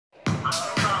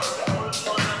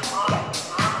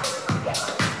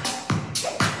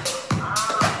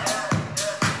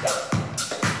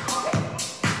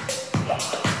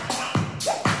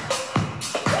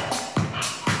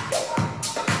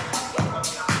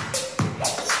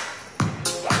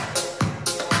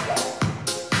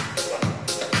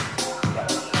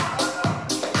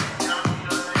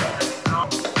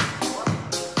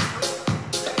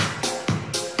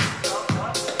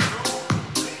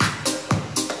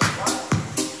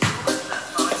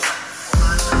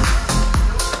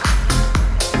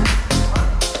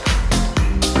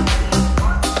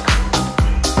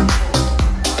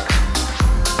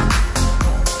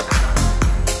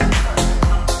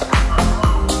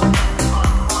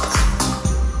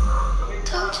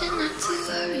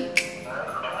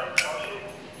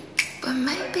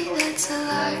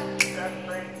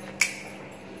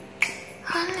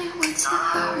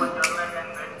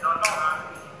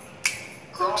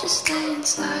just stay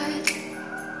inside.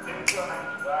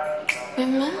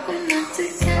 Remember not to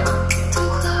get too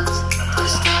close to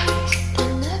stars.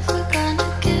 I'm never gonna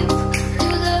give you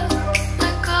love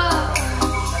like ours.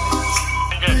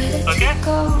 Let you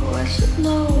go, I should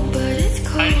know, but it's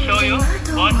cold. I'll show you.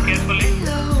 Watch carefully.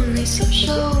 Lonely, so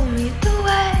show me the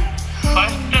way.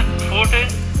 First foot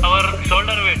is our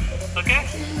shoulder width. Okay?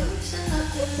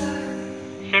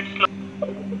 Sit slow.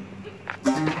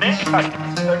 Next cut.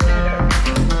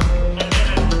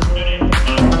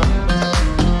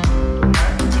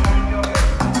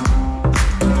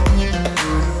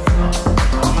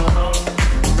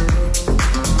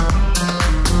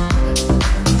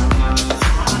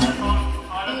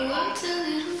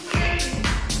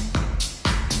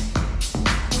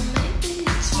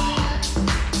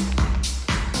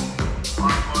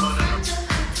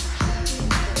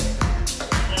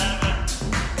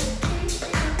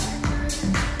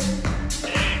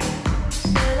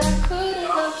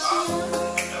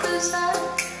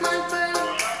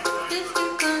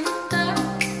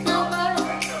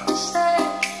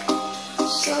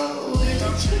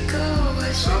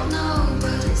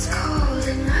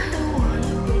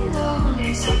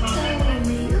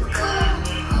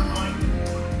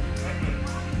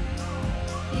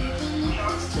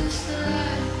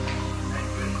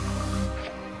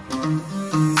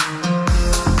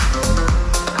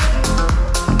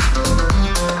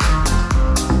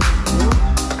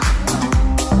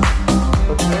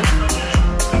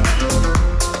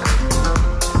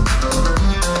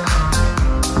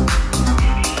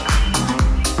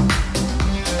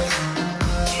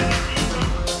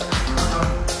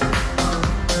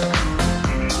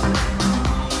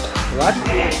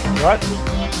 What?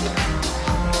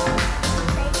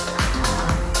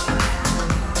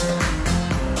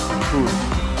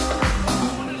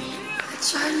 I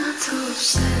try not to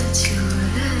upset you,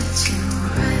 let you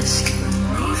rescue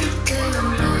me the day I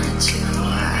met you.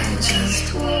 I just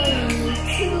wanted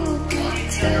to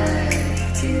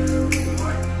protect you,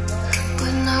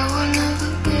 but now I'll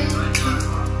never get through.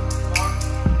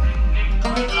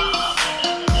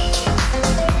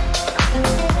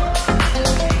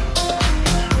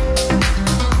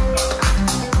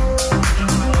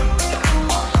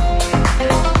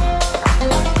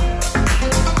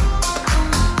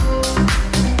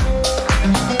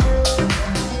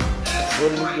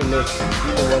 Don't look your legs, do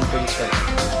the 127.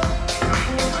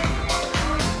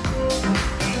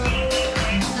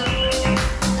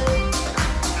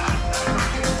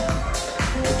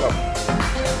 Look up.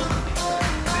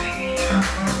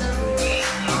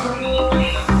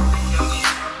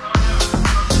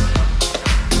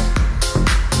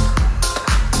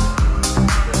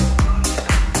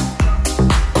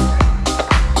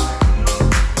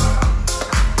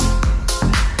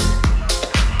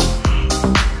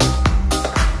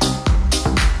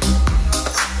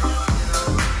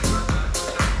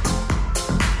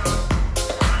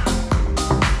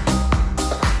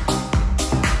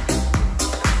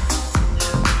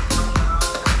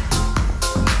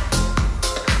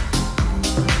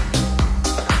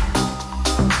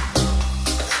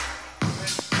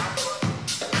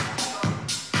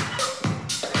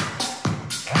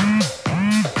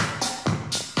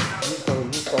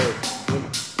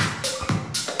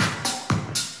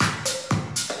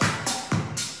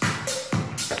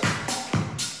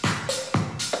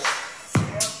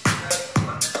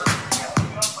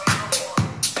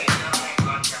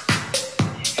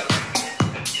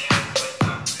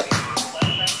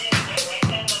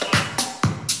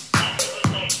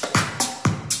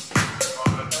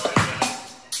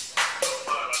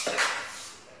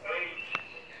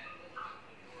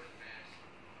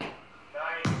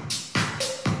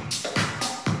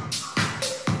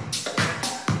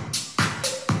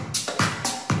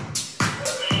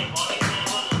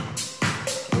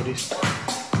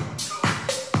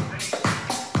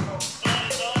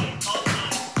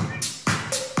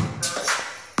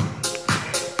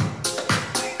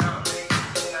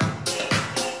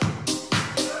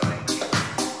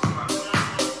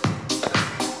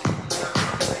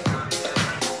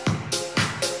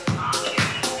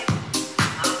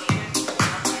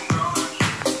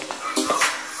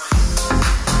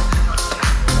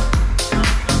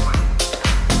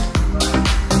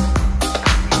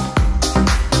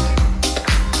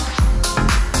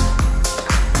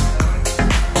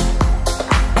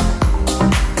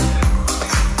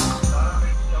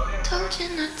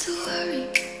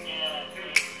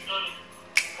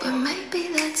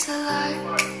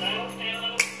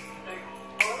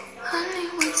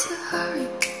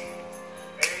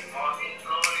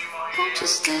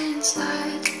 Just stay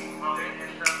inside.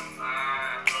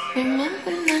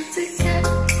 Remember not to get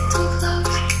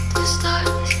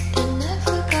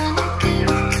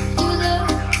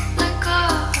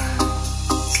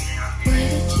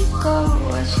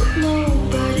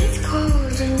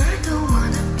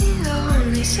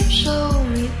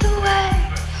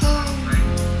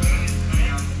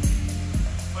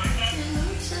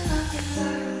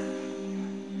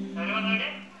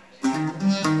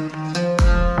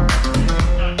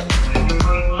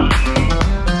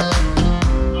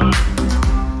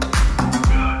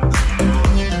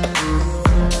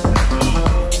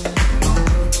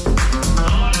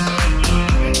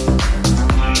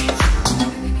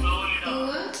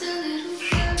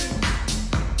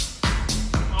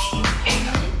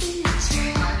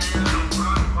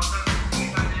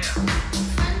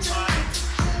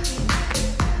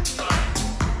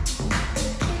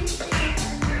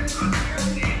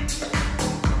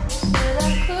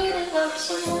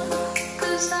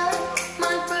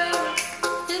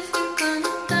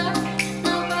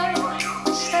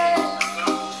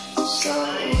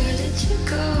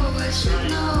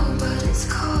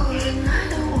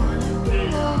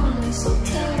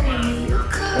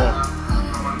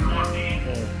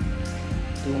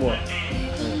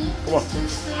Come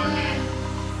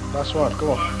on. Last one, come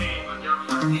on.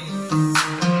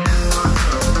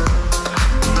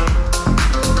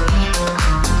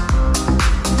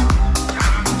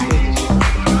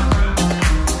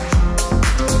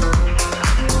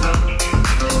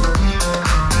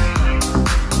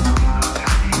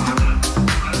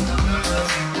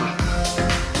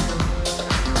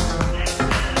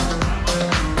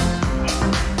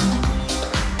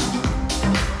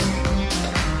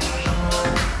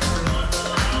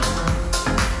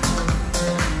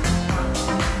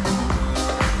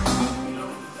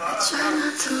 Try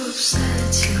not to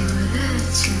upset you,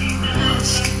 let you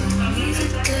rescue me the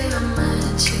day I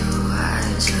met you. I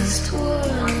just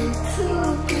wanted to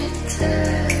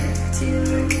protect you,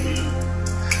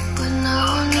 but now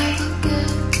I'll never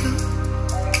get you.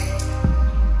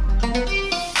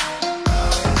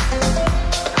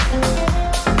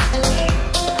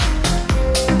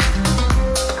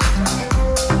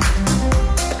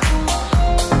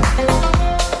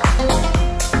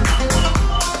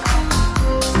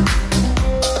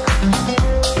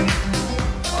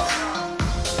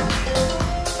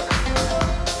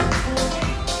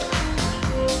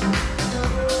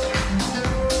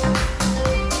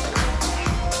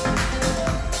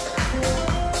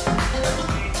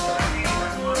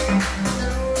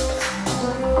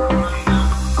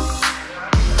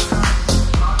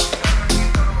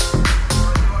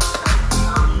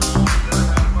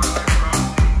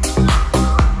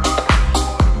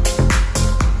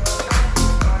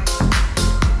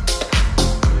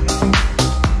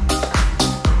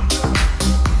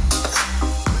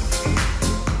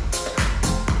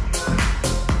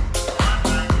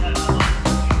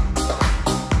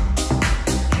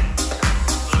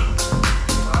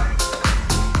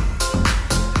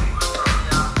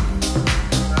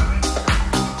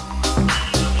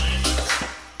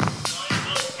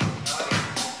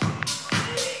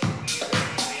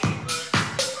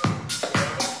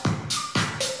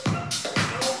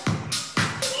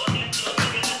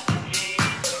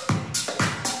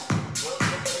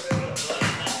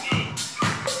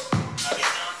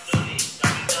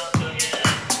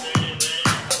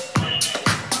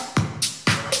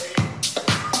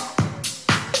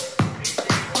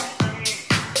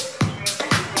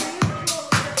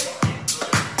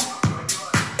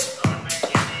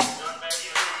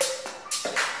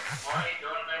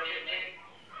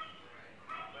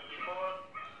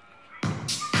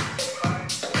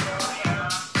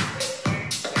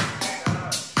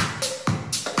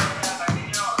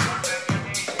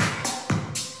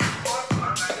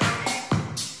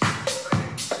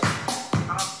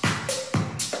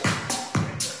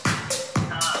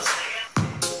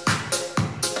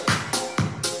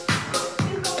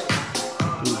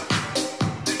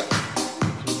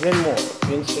 One more,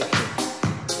 10 seconds.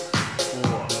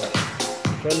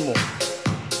 One more.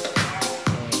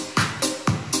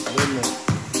 One more.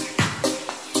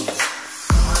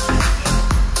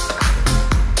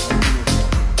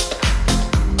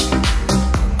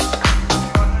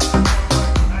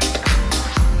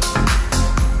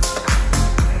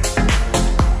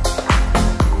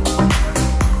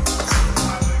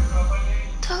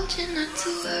 Told you not to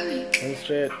worry, And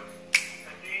straight.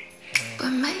 but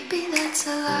maybe that's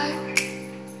a lie.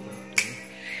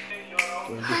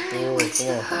 Honey, 24, what's come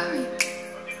your on. hurry?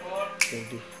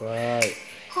 25,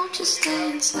 Won't you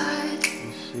stay inside?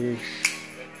 26,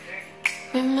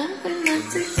 Remember not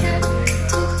to get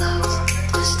too close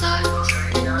to stars.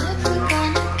 You're never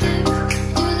gonna give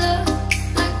you love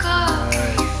like ours.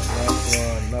 last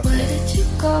one, Where did you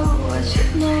go? I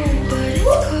should know, but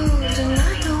it's cold and I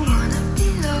don't wanna be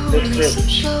lonely. Next So trip.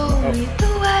 show me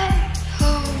the way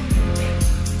home.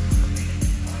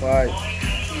 5,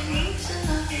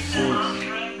 6,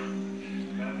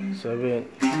 7,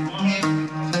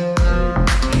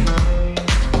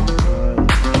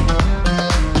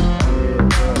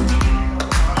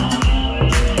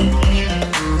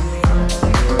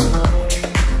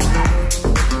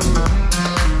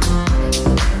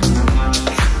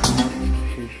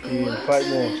 5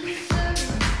 more.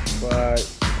 5,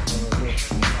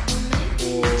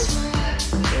 4,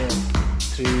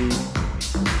 3,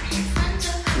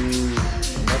 2,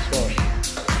 last one.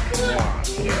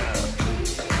 Yeah.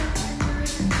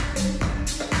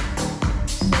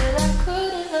 Said I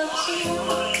couldn't love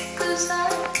someone, 'cause I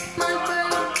might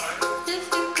break. If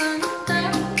you're gonna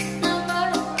die,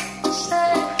 nobody will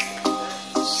stay.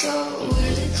 So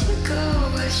where did you go?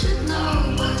 I should know,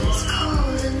 but it's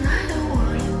cold and I don't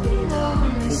wanna be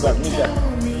lonely. So tell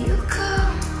me you'll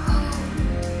come home,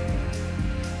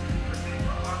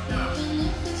 even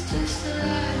if it's just a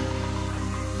lie.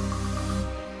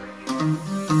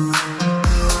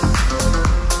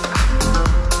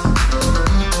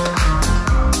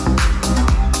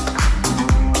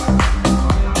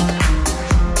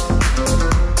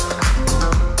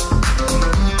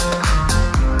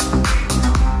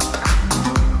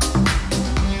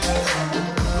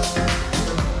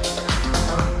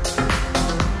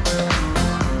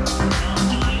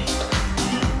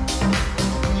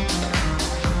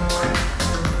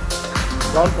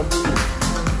 Round completely.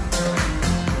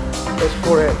 Just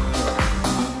forehead.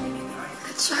 I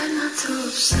try not to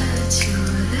upset you,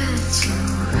 let you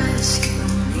rescue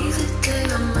me the day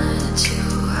I met you.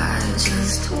 I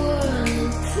just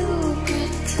wanted to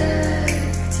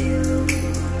protect you,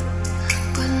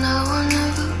 but now I'll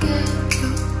never get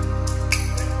you.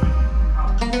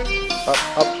 Up,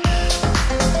 up.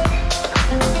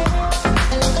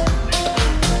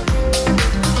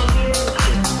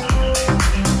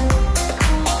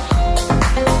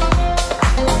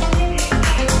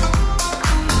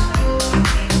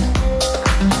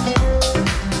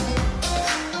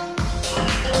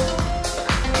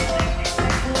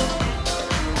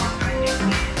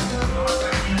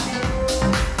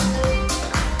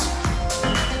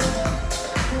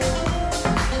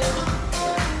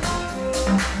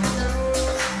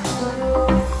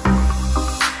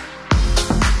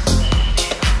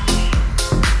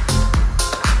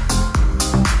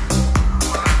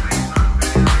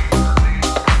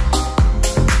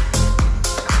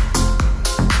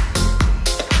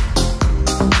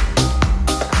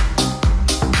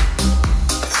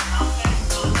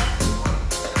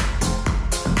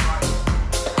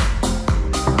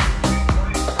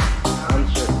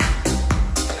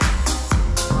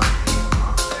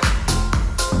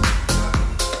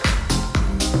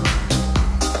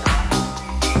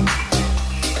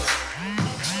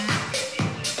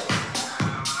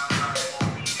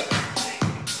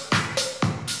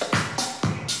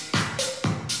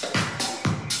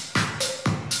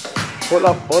 Hold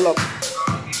up, hold up.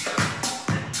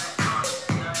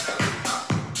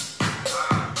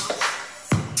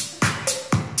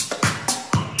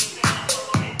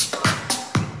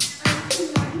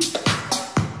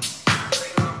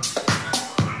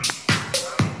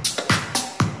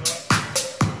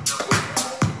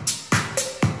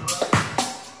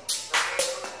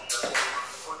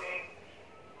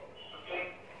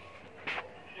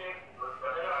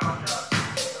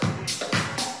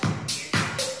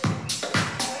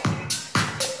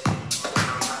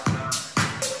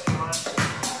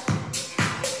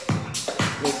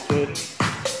 Next to it.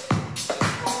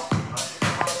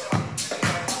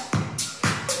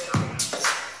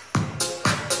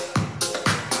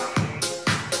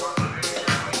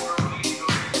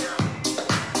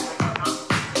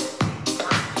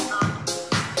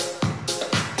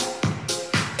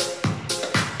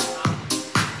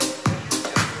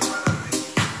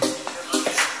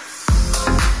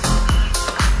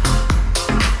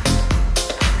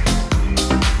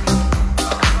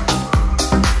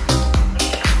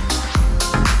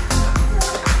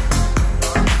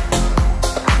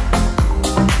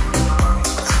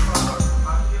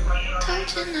 Told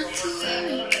you not to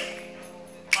worry,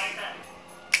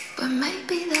 but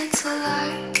maybe that's a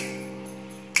lie.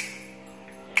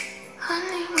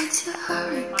 Honey, what's your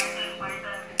hurry?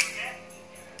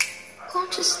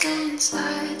 Won't you stay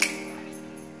inside?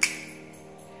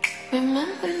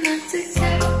 Remember not to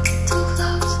get too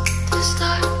close to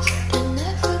stars. They're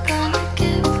never gonna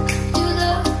give you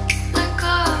love like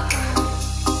ours.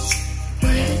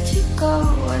 Where did you go?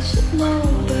 I should know,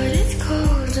 but it's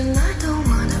cold and I don't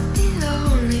wanna be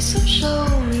lonely. So show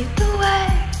me the way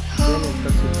home.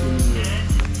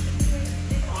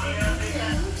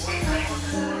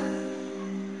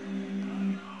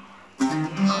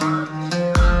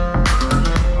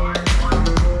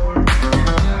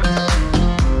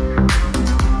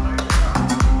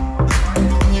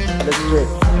 Let's do it.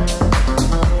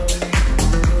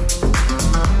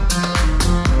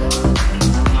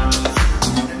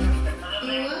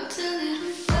 You want a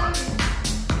little fun?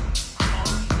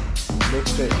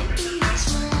 Next to it.